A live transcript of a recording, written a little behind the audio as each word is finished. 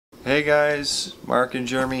Hey guys, Mark and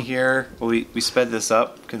Jeremy here. We sped this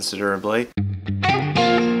up considerably.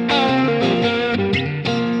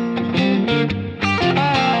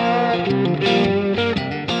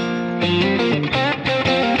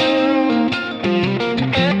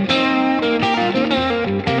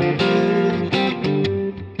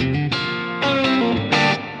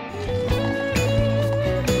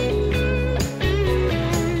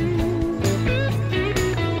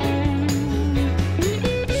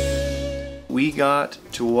 We got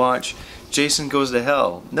to watch Jason Goes to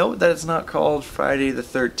Hell. Note that it's not called Friday the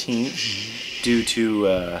 13th due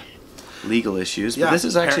to legal issues, but this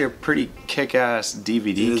is actually a pretty kick-ass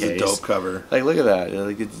DVD case. It is a dope cover. Like, look at that.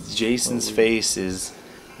 Like, Jason's face is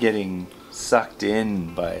getting sucked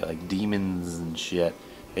in by like demons and shit.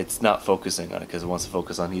 It's not focusing on it because it wants to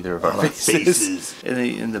focus on either of our faces.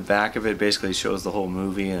 In the back of it basically shows the whole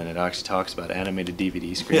movie, and it actually talks about animated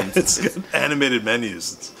DVD screens. Yeah, it's got animated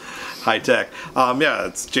menus. It's high tech. Yeah,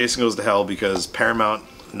 it's Jason Goes to Hell because Paramount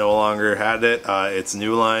no longer had it. It's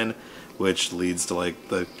New Line, which leads to like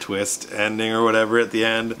the twist ending or whatever at the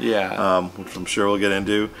end. Yeah. Which I'm sure we'll get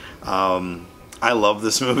into. I love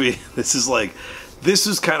this movie. This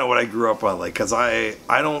is kind of what I grew up on. Like, cause I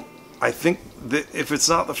think that if it's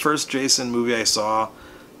not the first Jason movie I saw,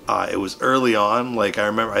 it was early on. Like,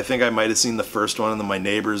 I think I might have seen the first one, and then my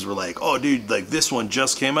neighbors were like, "Oh, dude, like this one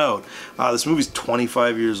just came out." This movie's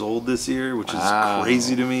 25 years old this year, which is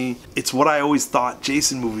crazy to me. It's what I always thought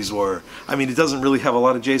Jason movies were. I mean, it doesn't really have a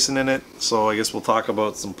lot of Jason in it, so I guess we'll talk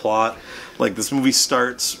about some plot. Like, this movie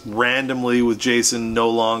starts randomly with Jason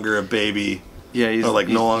no longer a baby. Yeah, he's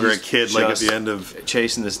no longer a kid, like at the end of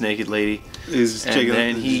chasing this naked lady. And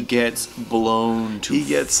then he gets blown to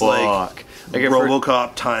like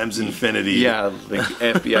RoboCop times infinity. Yeah, like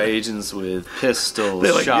FBI agents with pistols,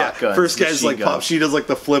 like, shotguns. Yeah, first guy's like pop. She does like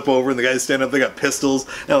the flip over, and the guys stand up. They got pistols,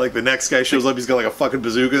 and like the next guy shows up. He's got like a fucking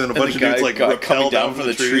bazooka, and a bunch of dudes like rappel down from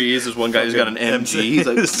the trees. There's one guy who's got an MG. He's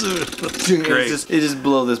like, great. It just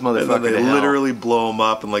blow this motherfucker. And then they literally blow him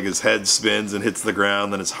up, and like his head spins and hits the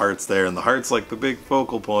ground. Then his heart's there, and the heart's like the big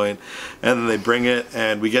focal point. And then they bring it,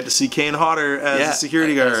 and we get to see Kane Hodder as a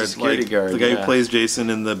security guard, the guy who plays Jason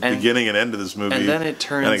in the beginning and end of this movie. And then it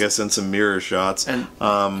turns, and I guess in some mirror shots, and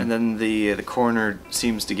then the coroner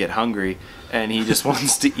seems to get hungry, and he just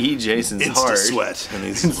wants to eat Jason's heart. Sweat, and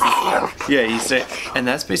he's and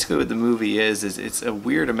that's basically what the movie is. It's a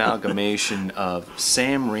weird amalgamation of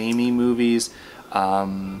Sam Raimi movies,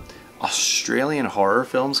 Australian horror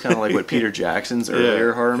films, kind of like what Peter Jackson's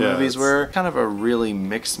earlier horror movies were. Kind of a really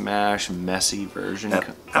mixed mash, messy version of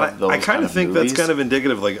those. I kind of think that's kind of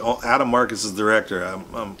indicative. Like, Adam Marcus is the director.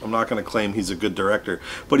 I'm not going to claim he's a good director,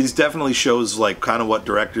 but he's definitely shows like kind of what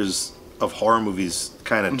directors of horror movies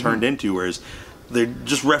kind of turned into, whereas they're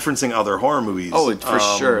just referencing other horror movies. Oh, for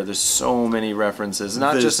sure. There's so many references,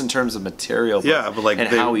 not just in terms of material, but like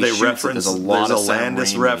they reference. There's a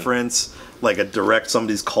Landis reference. Like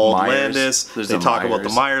somebody's called Landis. They talk about the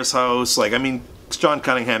Myers house. Like, I mean, John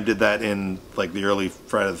Cunningham did that in like the early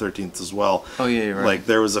Friday the 13th as well. Oh yeah, you're right. Like,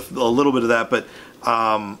 there was a little bit of that, but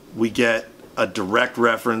we get a direct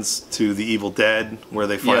reference to the Evil Dead, where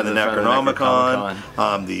they find the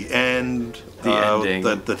Necronomicon, the end, the ending,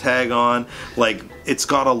 the tag on. Like, it's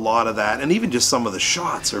got a lot of that, and even just some of the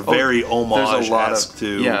shots are very homage-esque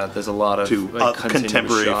to there's a lot of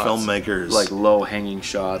contemporary shots, filmmakers, like low-hanging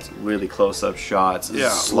shots, really close-up shots,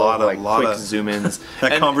 a lot of quick zoom-ins.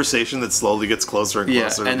 That conversation that slowly gets closer and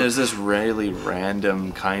closer. And there's this really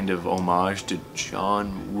random kind of homage to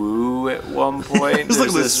John Woo at one point. It's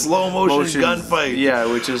like this slow-motion gunfight. Yeah,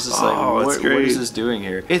 which is just what is this doing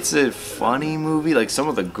here? It's a funny movie. Like, some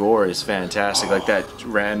of the gore is fantastic. Like that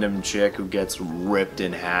random chick who gets ripped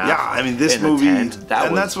in half. Yeah, I mean, this movie,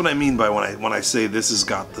 that's what I mean by when I say this has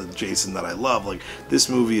got the Jason that I love. Like, this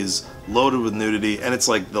movie is loaded with nudity, and it's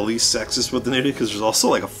like the least sexist with the nudity, because there's also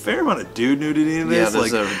like a fair amount of dude nudity in this.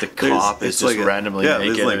 Yeah, the cop is just randomly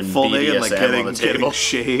naked, like full naked, like getting shaved.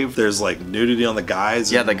 shaved. There's like nudity on the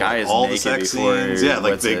guys. Yeah, the guy is all naked the sex before. Scenes. Yeah,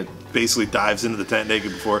 like they basically dives into the tent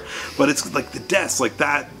naked before, but it's like the deaths, like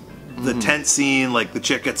that. The tent scene, like the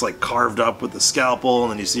chick gets like carved up with the scalpel,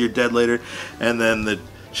 and then you see her dead later, and then the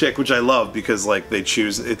chick, which I love because like they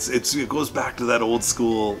choose it goes back to that old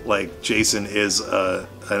school, like Jason is an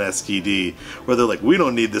STD, where they're like, we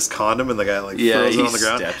don't need this condom, and the guy like throws it on the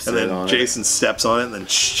ground, and then Jason steps on it and then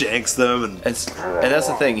shanks them, and that's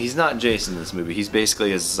the thing, he's not Jason in this movie. He's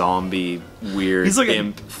basically a zombie weird like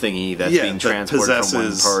imp thingy that's being transported from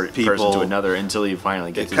one person to another until he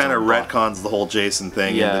finally gets it kind of retcons the whole Jason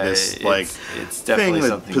thing into this it's definitely thing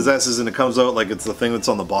that possesses, and it comes out like it's the thing that's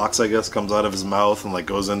on the box, I guess, comes out of his mouth and like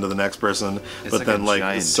goes goes into the next person, It's but like then a like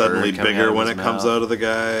giant it's suddenly turd coming bigger out of when his it comes mouth. out of the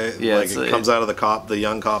guy. Yeah, like it comes out of the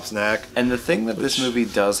young cop's neck. And the thing that this movie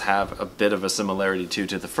does have a bit of a similarity to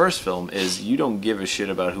the first film is you don't give a shit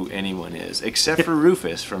about who anyone is, except for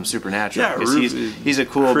Rufus from Supernatural. Yeah, because he's a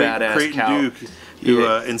cool badass Creighton cow. Duke, who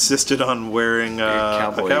insisted on wearing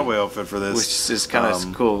a cowboy outfit for this. Which is kind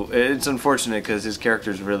of cool. It's unfortunate because his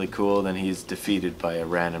character is really cool, then he's defeated by a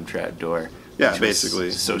random trapdoor. Yeah,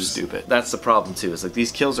 basically. So stupid. That's the problem too. Is like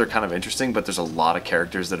these kills are kind of interesting, but there's a lot of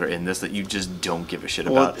characters that are in this that you just don't give a shit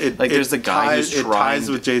about. There's the guy who's trying. It ties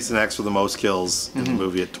with Jason X for the most kills in the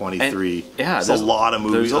movie at 23. Yeah, there's a lot of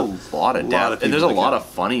movies. There's a lot of depth, and there's a lot of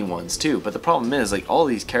funny ones too. But the problem is, like, all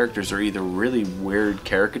these characters are either really weird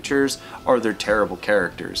caricatures or they're terrible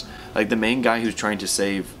characters. Like the main guy who's trying to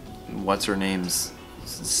save what's her name's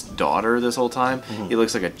daughter this whole time. He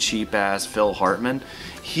looks like a cheap ass Phil Hartman.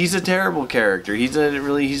 He's a terrible character. He's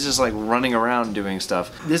just like running around doing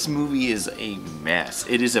stuff. This movie is a mess.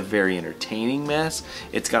 It is a very entertaining mess.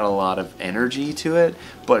 It's got a lot of energy to it,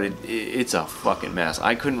 but it's a fucking mess.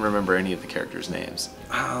 I couldn't remember any of the characters' names.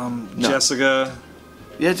 Jessica.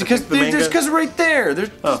 Yeah, just because right there. We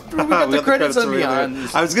got the credits on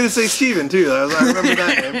beyond. I was gonna say Steven too. I remember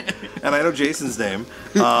that name, and I know Jason's name.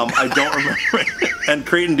 I don't remember. And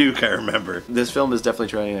Creighton Duke, I remember. This film is definitely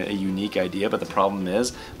trying a unique idea, but the problem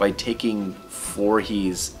is by taking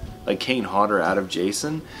Voorhees, like Kane Hodder, out of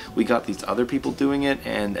Jason, we got these other people doing it,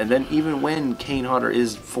 and then even when Kane Hodder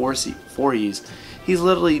is Voorhees, he's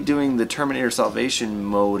literally doing the Terminator Salvation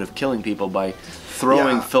mode of killing people by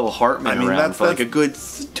throwing Phil Hartman around for like a good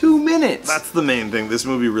 2 minutes. That's the main thing. This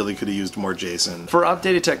movie really could have used more Jason. For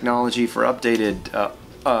updated technology, for updated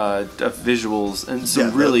visuals, and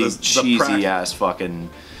some really cheesy ass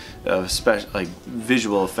fucking like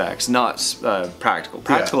visual effects, not practical.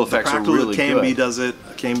 Practical effects are really good. Canby does it.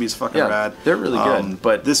 Canby's fucking rad. They're really good.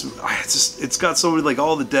 But this, it's got so many, like,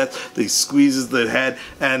 all the death. He squeezes the head,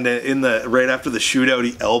 and right after the shootout,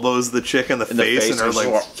 he elbows the chick in the face, and her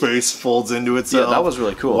like face folds into itself. Yeah, that was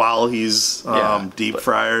really cool. While he's deep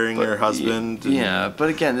frying her husband. But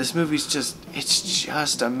again, this movie's just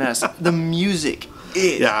a mess. The music.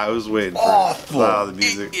 I was waiting for awful. The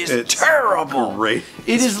music. It's terrible. Great.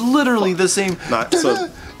 It is literally the same. So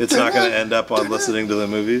it's not going to end up on listening to the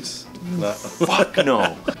movies? No. Fuck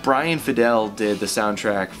no. Brian Fidel did the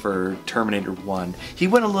soundtrack for Terminator 1. He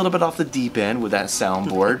went a little bit off the deep end with that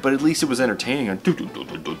soundboard, but at least it was entertaining. And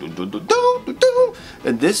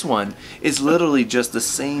this one is literally just the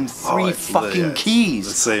same three fucking keys.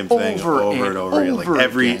 The same thing over and over again.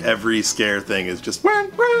 Like every scare thing is just.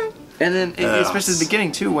 And then, especially at the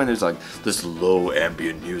beginning too, when there's like this low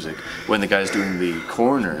ambient music, when the guy's doing the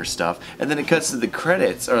coroner stuff, and then it cuts to the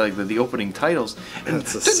credits, or like the opening titles, and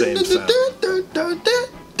it's the same sound.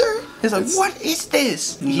 It's like, what is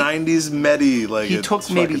this? 90s Medi. Like, he took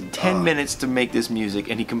maybe 10 minutes to make this music,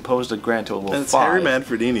 and he composed a grand total of 5. And it's Harry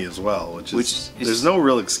Manfredini as well, which is there's no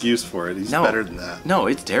real excuse for it. He's better than that. No,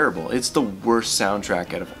 it's terrible. It's the worst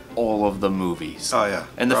soundtrack out of all of the movies. Oh yeah.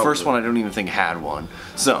 And the first one I don't even think had one.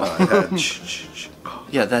 So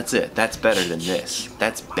yeah, that's it. That's better than this.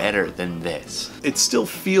 That's better than this. It still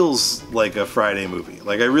feels like a Friday movie.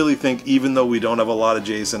 Like, I really think, even though we don't have a lot of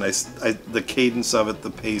Jason, the cadence of it, the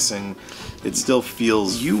pacing, it still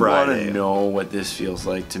feels Friday. You want to know what this feels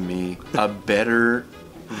like to me? A better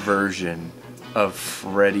version of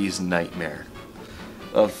Freddy's Nightmare.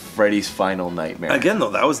 Of Freddy's Final Nightmare. Again,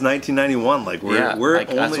 though, that was 1991. Like, we're like,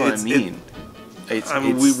 only. That's what I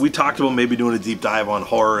mean. We talked about maybe doing a deep dive on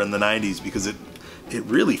horror in the 90s because it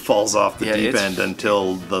really falls off the deep end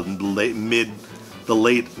until the late mid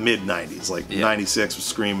 90s, like 96 with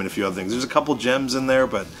Scream and a few other things. There's a couple gems in there,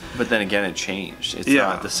 but then again, it changed. It's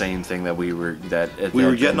not the same thing that we were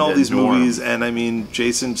getting all these movies, and I mean,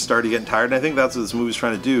 Jason started getting tired, and I think that's what this movie's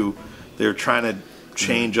trying to do. They were trying to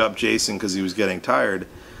change up Jason because he was getting tired.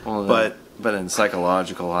 Well, but then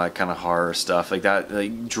psychological, kind of horror stuff like that,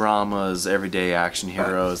 like dramas, everyday action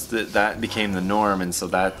heroes, that became the norm, and so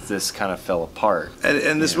this kind of fell apart.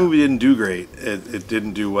 And this movie didn't do great. It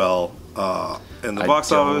didn't do well in the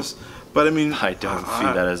box office. But I mean, I don't see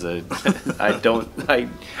that as a.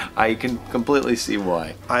 I can completely see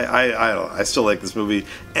why. I still like this movie,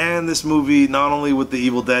 and this movie, not only with the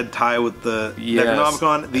Evil Dead tie with the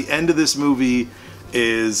Necronomicon, the end of this movie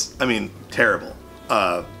is, I mean, terrible.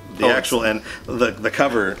 The actual end, the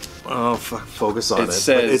cover. Oh, fuck, focus on it.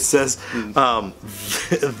 It says,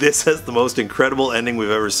 this has the most incredible ending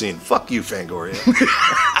we've ever seen. Fuck you, Fangoria.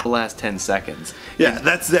 The last 10 seconds. Yeah,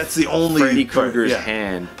 that's the only. Freddy Krueger's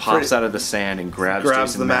hand pops out of the sand and grabs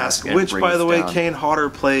Jason the mask, which, by the way, Kane Hodder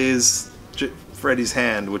plays Freddy's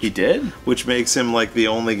hand, which He did? which makes him like the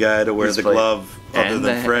only guy to wear He's the like- glove other and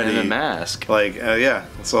than Freddy. and the mask. Like yeah,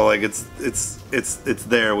 so like it's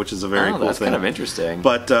there, which is a very Oh, cool that's thing. kind of interesting.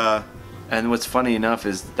 But and what's funny enough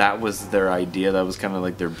is that was their idea. That was kind of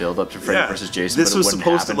like their build up to Freddy versus Jason. this but it was wouldn't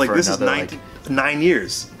supposed to happen like for this is another, 9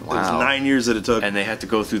 years. It was Wow. 9 years that it took. and they had to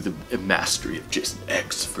go through the mastery of Jason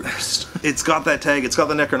X first. It's got that tag. It's got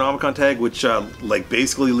the Necronomicon tag, which like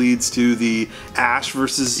basically leads to the Ash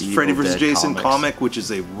versus Evil Freddy versus Dead Jason comics. comic, which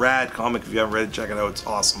is a rad comic. If you haven't read it, check it out. It's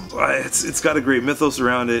awesome. It's got a great mythos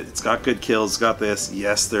around it. It's got good kills. It's got this.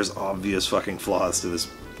 Yes, there's obvious fucking flaws to this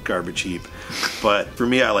garbage heap, but for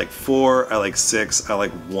me, I like 4, I like 6, I like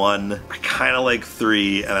 1, I kind of like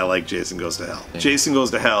 3, and I like Jason Goes to Hell. Jason Goes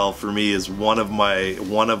to Hell for me is one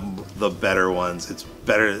of the better ones. It's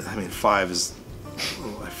better. I mean, 5 is.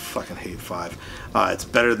 Oh, I fucking hate 5. It's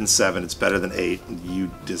better than 7. It's better than 8. You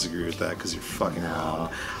disagree with that because you're fucking wrong.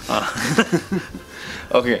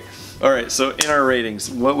 Okay. All right. So in our ratings,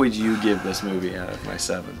 what would you give this movie out of my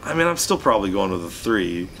 7? I mean, I'm still probably going with a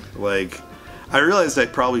 3. Like, I realized I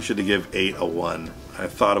probably should have give 8 a 1. I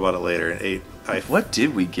thought about it later, and 8. What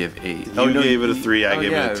did we give 8? You gave it a 3. I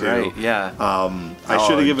gave it a 2. Right, yeah. I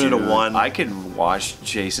should have given it a 1. I could watch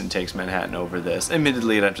Jason Takes Manhattan over this.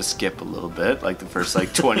 Admittedly, I'd have to skip a little bit, like the first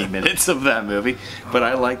 20 minutes of that movie. But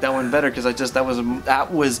I like that one better because that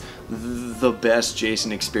was the best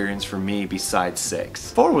Jason experience for me besides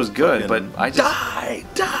 6. 4 was good, but I just die.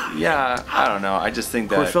 yeah, I don't know. I just think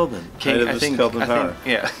that Corey Feldman.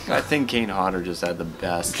 I think Kane Hodder just had the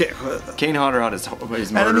best. Kane Hodder had his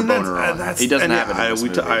murder boner on. He doesn't have it in this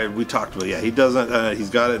movie. We talked about it. Yeah, he doesn't. He's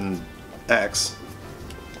got it in X.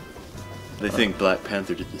 They think Black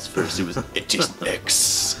Panther did this first. It was Jason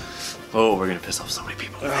X. Oh, we're gonna piss off so many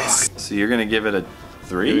people. So you're gonna give it a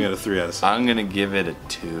 3? Giving it a 3 out of 7. I'm gonna give it a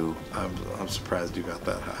 2. I'm surprised you got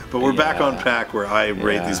that high. But we're back on track where I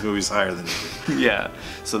rate Yeah. these movies higher than you do. Yeah.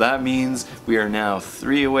 So that means we are now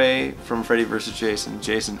 3 away from Freddy vs. Jason,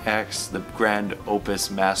 Jason X, the grand opus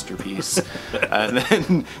masterpiece, and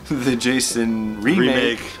then the Jason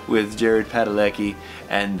remake with Jared Padalecki,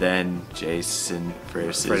 and then Jason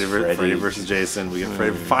versus Freddy. Freddy versus Jason. We get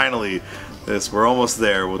Freddy. Finally, we're almost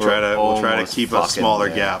there. We'll try to keep a smaller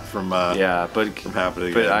gap from from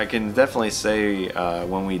happening. But again. I can definitely say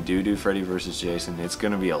when we do Freddy versus Jason, it's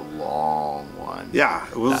gonna be a long one. Yeah,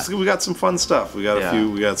 we got some fun stuff. We got a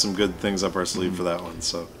few. We got some good things up our sleeve for that one.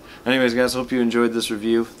 So, anyways, guys, hope you enjoyed this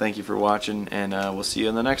review. Thank you for watching, and we'll see you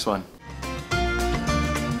in the next one.